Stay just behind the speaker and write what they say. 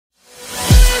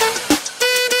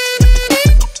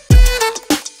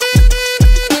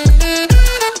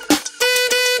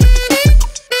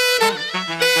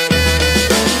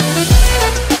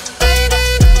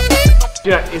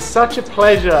such a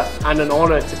pleasure and an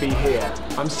honour to be here.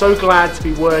 I'm so glad to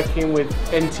be working with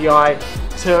NTI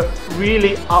to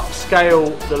really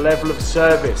upscale the level of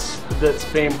service that's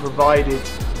being provided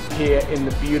here in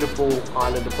the beautiful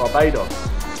island of Barbados.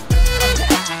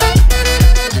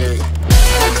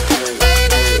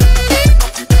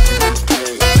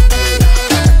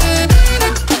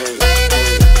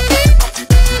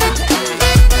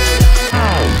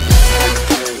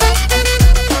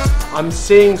 I'm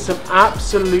seeing some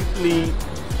absolutely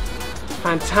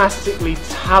fantastically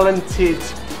talented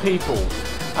people,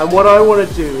 and what I want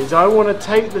to do is I want to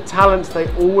take the talents they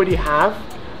already have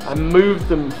and move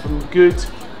them from good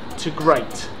to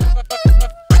great.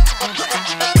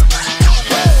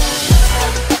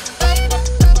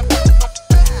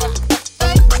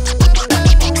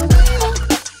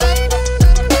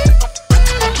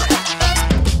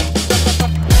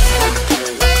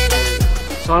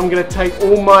 So I'm going to take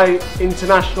all my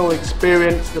international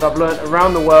experience that I've learnt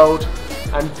around the world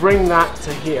and bring that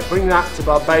to here, bring that to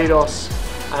Barbados,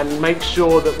 and make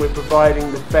sure that we're providing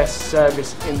the best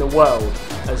service in the world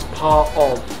as part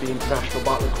of the International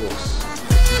Butler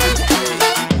course.